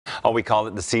We call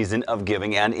it the season of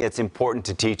giving, and it's important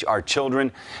to teach our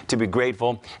children to be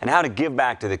grateful and how to give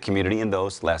back to the community and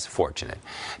those less fortunate.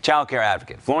 Child care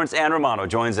advocate Florence Ann Romano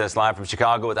joins us live from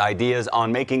Chicago with ideas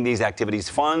on making these activities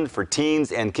fun for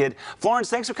teens and kids. Florence,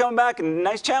 thanks for coming back, and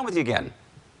nice chatting with you again.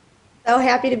 So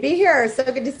happy to be here. So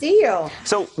good to see you.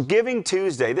 So Giving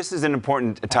Tuesday, this is an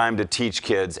important time to teach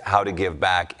kids how to give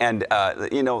back. And,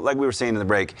 you know, like we were saying in the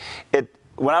break,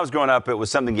 when I was growing up, it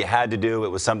was something you had to do. It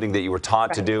was something that you were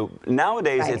taught to do.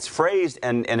 Nowadays, it's phrased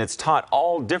and it's taught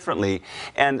all differently.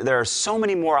 And there are so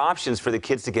many more options for the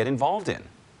kids to get involved in.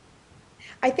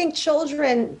 I think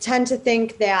children tend to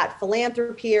think that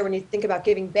philanthropy, or when you think about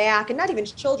giving back, and not even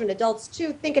children, adults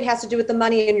too, think it has to do with the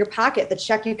money in your pocket, the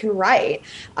check you can write.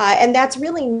 And that's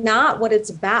really not what it's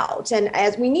about. And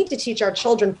as we need to teach our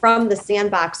children from the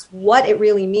sandbox what it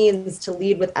really means to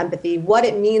lead with empathy, what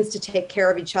it means to take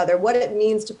care of each other, what it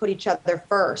means to put each other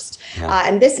first.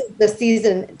 And this is the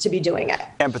season to be doing it.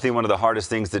 Empathy, one of the hardest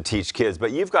things to teach kids, but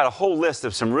you've got a whole list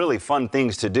of some really fun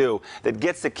things to do that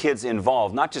gets the kids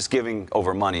involved, not just giving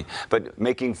over money, but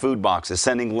making food boxes,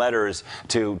 sending letters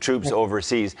to troops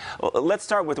overseas. Let's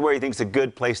start with where you think is a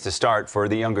good place to start for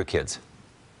the younger kids.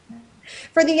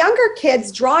 For the younger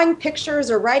kids, drawing pictures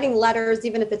or writing letters,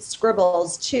 even if it's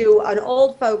scribbles, to an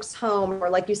old folks' home, or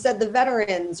like you said, the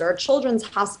veterans, or a children's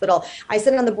hospital. I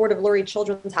sit on the board of Lurie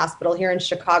Children's Hospital here in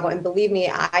Chicago, and believe me,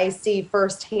 I see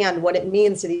firsthand what it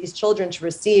means to these children to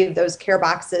receive those care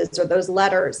boxes or those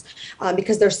letters,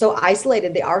 because they're so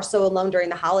isolated. They are so alone during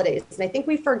the holidays. And I think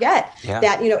we forget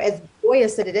that, you know, as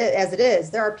joyous as it is,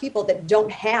 there are people that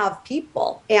don't have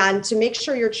people. And to make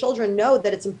sure your children know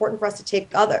that it's important for us to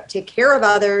take care of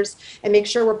others and make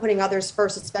sure we're putting others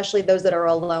first, especially those that are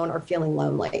alone or feeling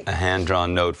lonely. A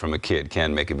hand-drawn note from a kid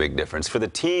can make a big difference. For the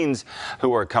teens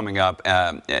who are coming up,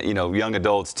 you know, young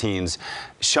adults, teens,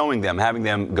 showing them, having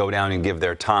them go down and give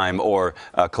their time or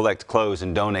collect clothes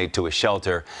and donate to a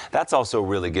shelter, that's also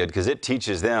really good because it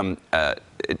teaches them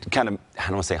it kind of, I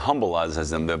don't want to say humbles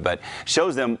them, but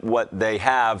shows them what they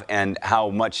have and how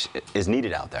much is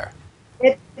needed out there.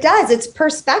 It does. It's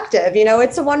perspective. You know,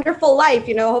 It's a Wonderful Life.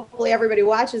 You know, hopefully everybody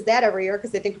watches that every year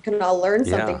because they think we can all learn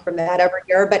something from that every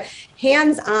year. But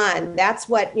hands-on, that's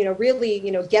what, you know, really,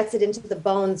 you know, gets it into the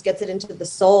bones, gets it into the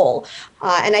soul.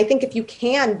 And I think if you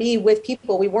can be with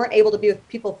people, we weren't able to be with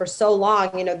people for so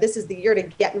long. You know, this is the year to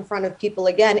get in front of people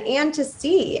again and to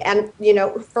see and, you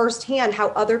know, firsthand how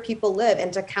other people live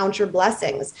and to count your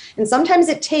blessings. And sometimes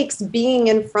it takes being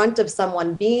in front of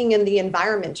someone, being in the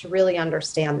environment to really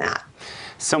understand that.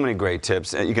 So many great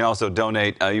tips. You can also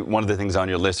donate. One of the things on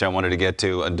your list here I wanted to get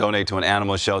to, donate to an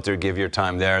animal shelter, give your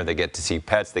time there. They get to see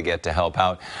pets. They get to help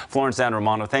out. Florence Ann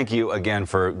Romano, thank you again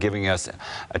for giving us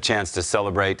a chance to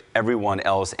celebrate everyone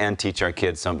else and teach our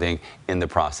kids something in the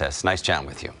process. Nice chatting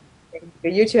with you.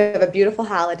 You two have a beautiful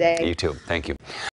holiday. You too. Thank you.